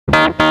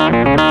Right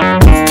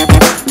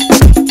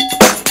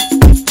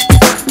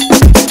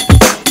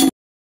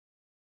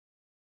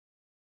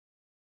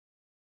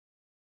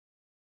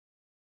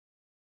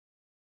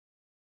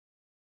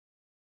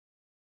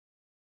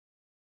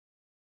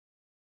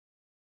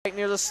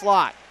near the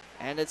slot,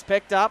 and it's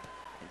picked up.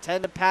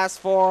 Intended pass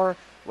for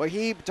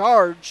Wahib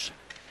Darj,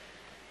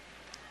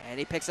 and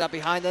he picks up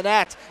behind the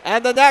net,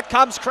 and the net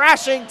comes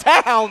crashing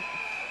down.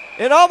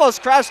 It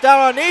almost crashed down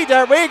on knee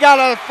dirt. We got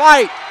a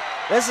fight.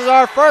 This is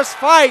our first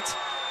fight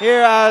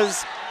here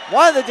as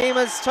one of the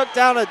Demons took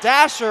down a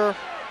dasher.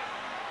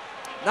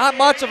 Not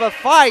much of a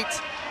fight.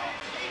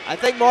 I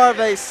think more of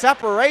a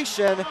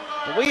separation.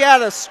 But we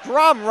had a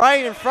scrum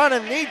right in front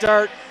of knee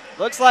dirt.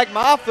 Looks like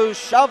Mafu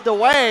shoved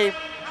away.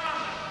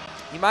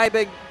 He might have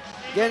been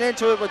getting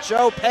into it with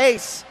Joe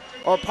Pace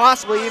or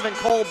possibly even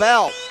Cole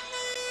Bell.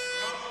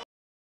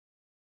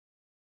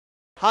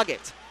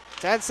 Huggett.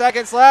 10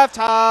 seconds left.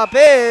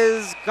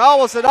 Biz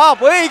gobbles it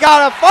up. We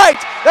got a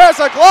fight. There's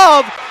a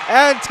glove.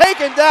 And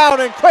taken down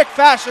in quick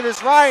fashion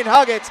is Ryan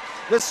Huggett.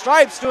 The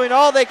Stripes doing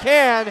all they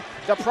can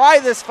to pry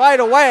this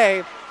fight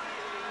away.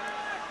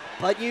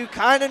 But you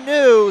kind of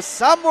knew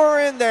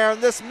somewhere in there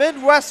in this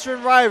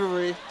Midwestern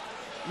rivalry,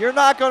 you're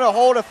not going to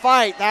hold a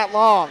fight that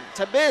long.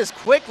 Biz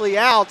quickly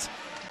out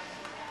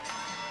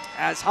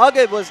as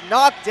Huggett was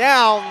knocked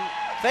down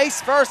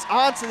face first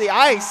onto the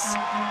ice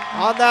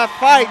on that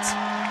fight.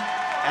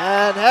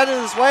 And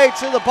heading his way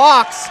to the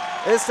box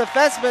is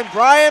defenseman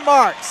Brian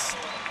Marks.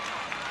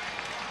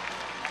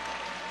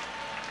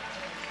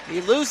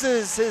 He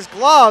loses his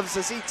gloves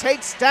as he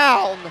takes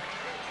down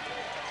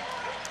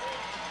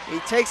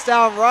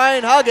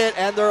Ryan Huggett,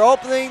 and they're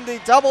opening the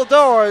double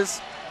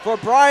doors for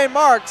Brian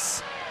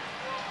Marks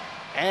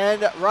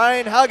and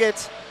Ryan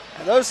Huggett.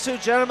 And those two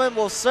gentlemen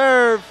will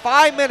serve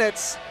 5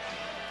 minutes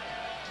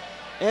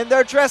in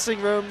their dressing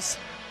rooms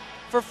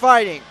for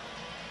fighting.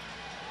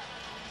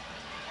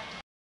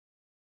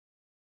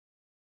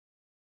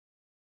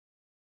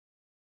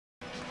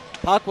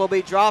 Puck will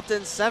be dropped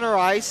in center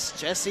ice.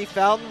 Jesse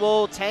Felton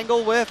will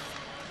tangle with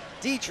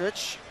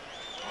Dietrich,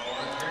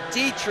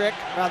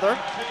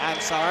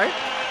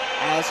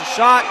 as a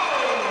shot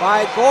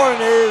by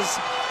Gordon is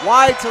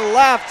wide to the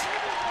left,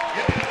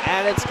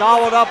 and it's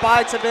gobbled up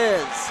by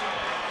Biz.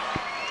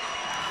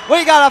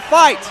 We got a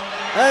fight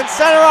in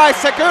center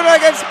ice. Taguna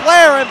against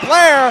Blair, and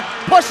Blair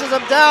pushes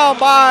him down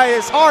by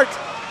his heart,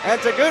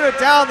 and Taguna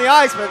down the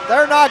ice, but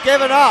they're not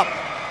giving up.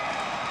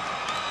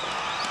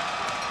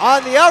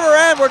 On the other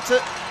end, where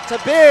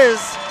Biz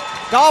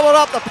gobbled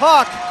up the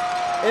puck,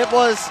 it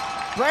was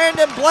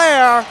Brandon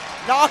Blair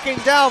knocking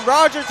down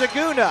Roger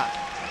Taguna.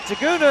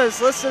 Taguna is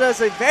listed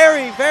as a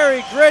very,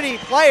 very gritty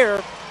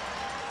player.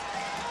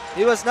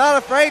 He was not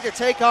afraid to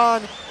take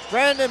on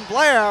Brandon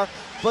Blair,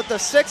 but the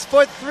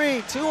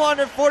 6'3",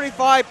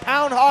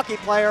 245-pound hockey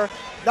player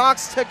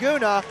knocks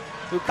Taguna,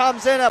 who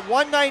comes in at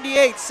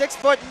 198,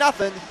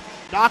 6'0",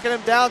 knocking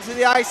him down to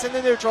the ice in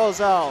the neutral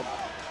zone.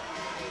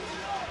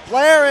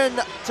 Blair and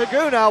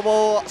Taguna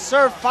will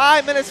serve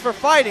 5 minutes for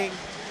fighting,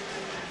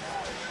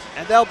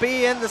 and they'll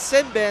be in the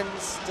sin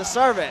bins to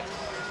serve it.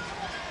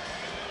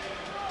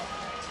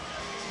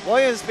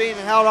 Williams being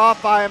held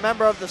off by a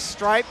member of the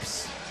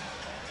Stripes.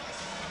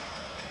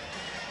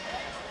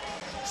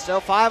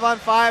 Still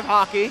 5-on-5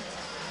 hockey.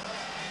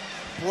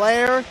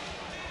 Blair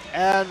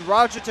and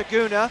Roger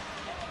Taguna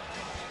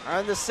are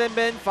in the sin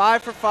bin,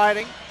 5 for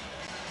fighting.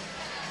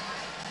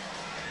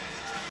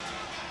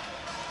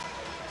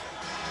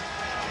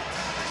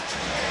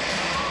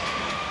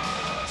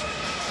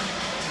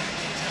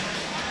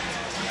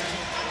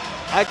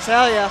 I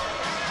tell you,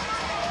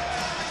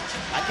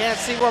 I can't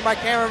see where my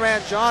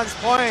cameraman John's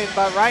pointing,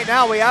 but right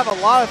now we have a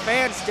lot of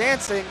fans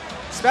dancing,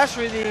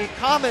 especially the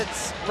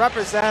Comets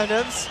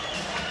representatives.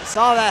 I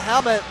saw that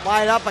helmet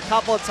light up a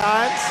couple of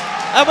times.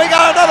 And we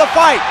got another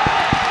fight.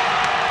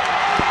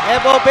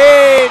 It will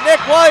be Nick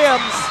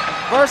Williams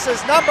versus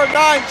number 9,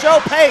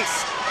 Joe Pace.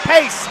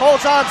 Pace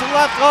holds on to the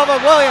left glove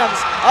of Williams.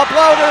 A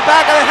blow to the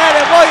back of the head,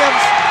 and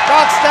Williams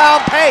knocks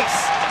down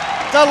Pace.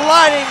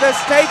 Delighting this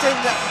Dayton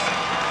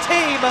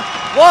team.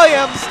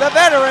 Williams, the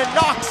veteran,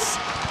 knocks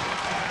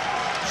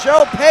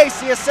Joe Pace,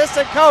 the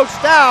assistant coach,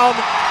 down.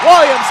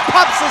 Williams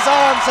pumps his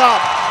arms up.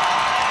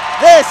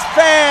 This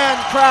fan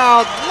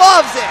crowd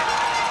loves it.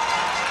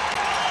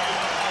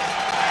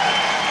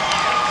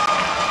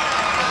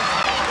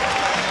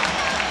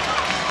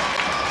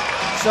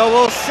 So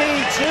we'll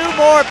see 2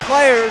 more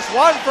players,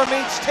 1 from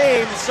each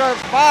team, serve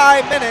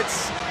 5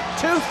 minutes,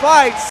 2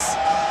 fights.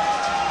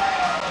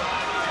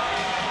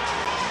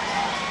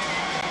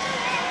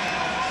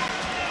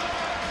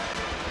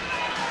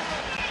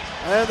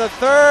 And in the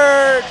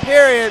third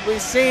period,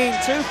 we've seen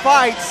 2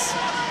 fights.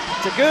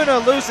 Taguna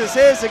loses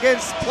his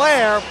against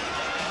Blair.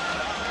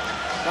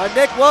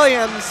 Nick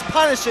Williams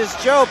punishes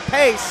Joe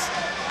Pace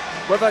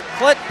with a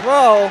click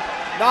blow,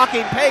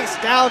 knocking Pace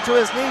down to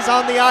his knees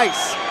on the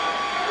ice.